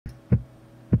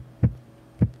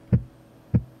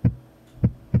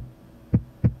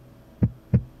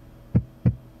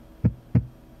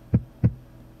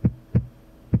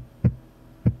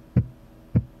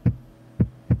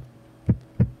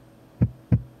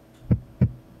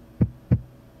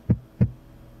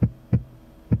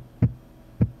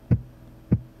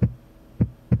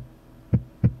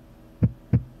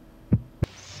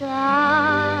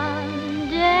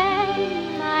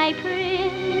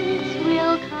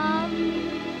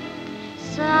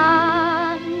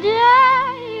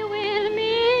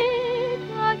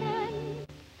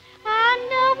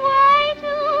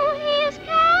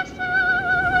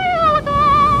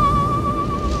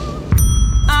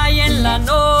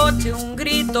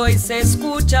viento y se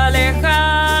escucha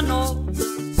lejano.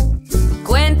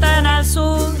 Cuentan al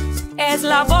sur, es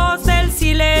la voz del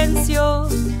silencio.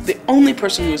 The only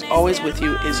person who is always with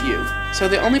you is you. So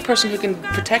the only person who can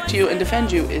protect you and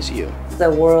defend you is you. The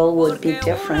world would be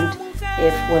different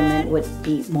if women would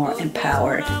be more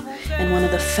empowered. And one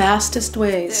of the fastest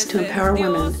ways to empower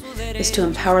women is to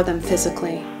empower them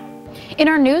physically. In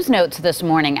our news notes this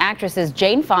morning, actresses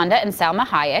Jane Fonda and Salma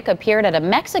Hayek appeared at a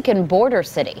Mexican border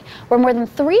city where more than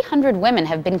 300 women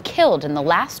have been killed in the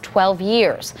last 12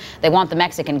 years. They want the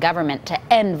Mexican government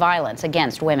to end violence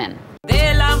against women.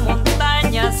 De la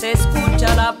montaña se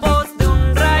escucha la voz de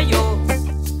un rayo.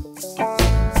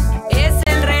 Es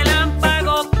el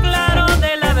relámpago claro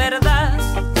de la verdad.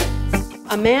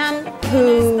 A man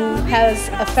who has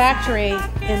a factory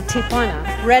in Tijuana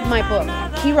read my book.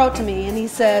 He wrote to me and he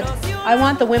said, I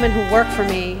want the women who work for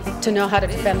me to know how to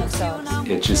defend themselves.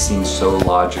 It just seems so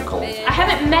logical. I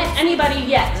haven't met anybody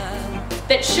yet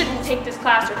that shouldn't take this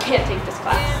class or can't take this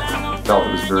class. I felt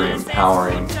it was very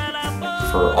empowering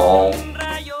for all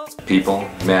people,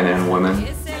 men and women.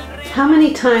 How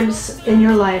many times in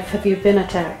your life have you been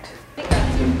attacked?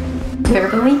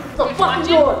 Verbally, Watch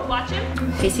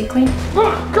him. physically,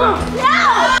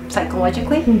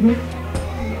 psychologically.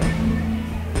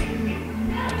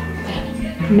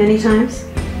 Many times?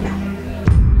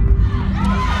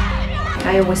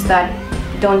 I always thought,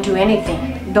 don't do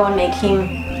anything. Don't make him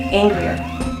angrier.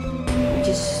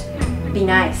 Just be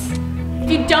nice. If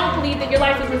you don't believe that your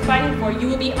life is worth fighting for, you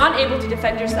will be unable to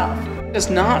defend yourself. It's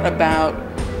not about,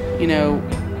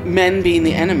 men being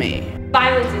the enemy.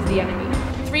 Violence is the enemy.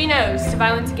 3 no's to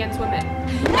violence against women.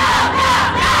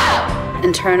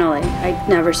 Internally, I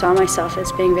never saw myself as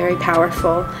being very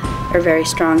powerful or very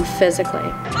strong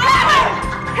physically.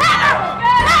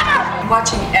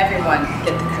 Watching everyone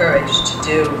get the courage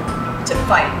to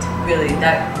fight, really,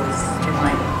 that was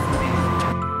enlightening for me.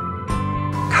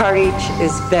 Courage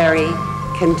is very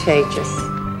contagious.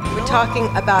 We're talking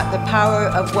about the power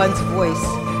of one's voice,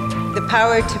 the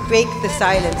power to break the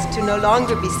silence, to no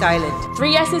longer be silent.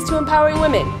 3 yeses to empowering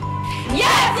women.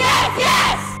 Yes, yes,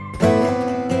 yes!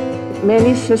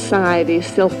 Many societies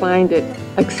still find it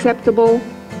acceptable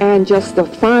and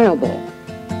justifiable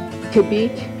to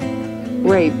beat,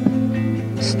 rape,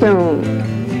 stone,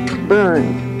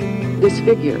 burn,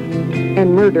 disfigure,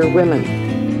 and murder women.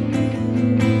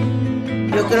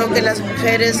 Yo creo que las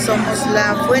mujeres somos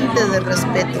la fuente de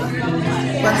respeto.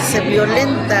 Cuando se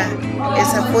violenta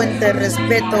esa fuente de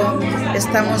respeto,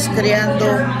 estamos creando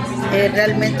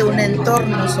realmente un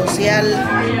entorno social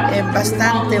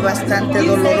bastante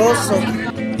doloroso.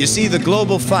 You see, the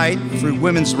global fight for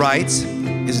women's rights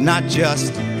is not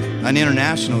just an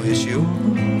international issue,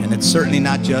 and it's certainly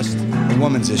not just a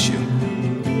woman's issue.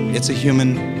 It's a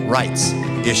human rights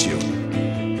issue.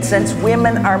 Since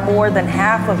women are more than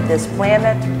half of this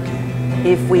planet,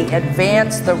 if we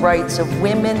advance the rights of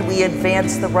women, we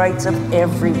advance the rights of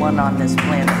everyone on this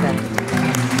planet.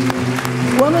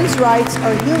 Women's rights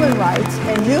are human rights,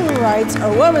 and human rights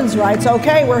are women's rights.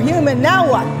 Okay, we're human, now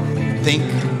what? Think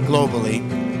globally,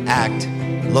 act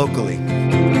locally.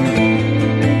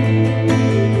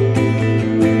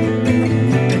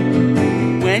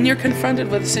 When you're confronted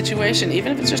with a situation,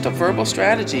 even if it's just a verbal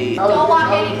strategy, Don't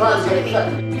walk any closer to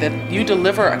me. that you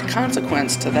deliver a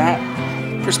consequence to that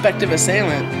prospective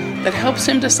assailant that helps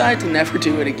him decide to never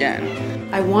do it again.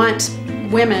 I want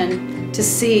women to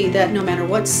see that no matter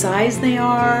what size they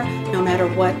are, no matter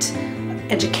what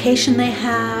education they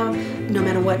have, no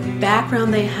matter what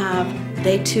background they have,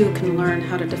 they too can learn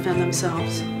how to defend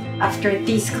themselves. After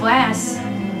this class,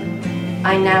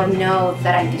 I now know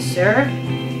that I deserve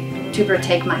to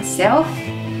protect myself,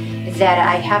 that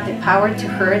I have the power to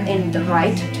hurt and the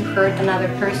right to hurt another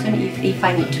person if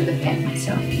I need to defend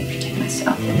myself and protect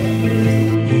myself.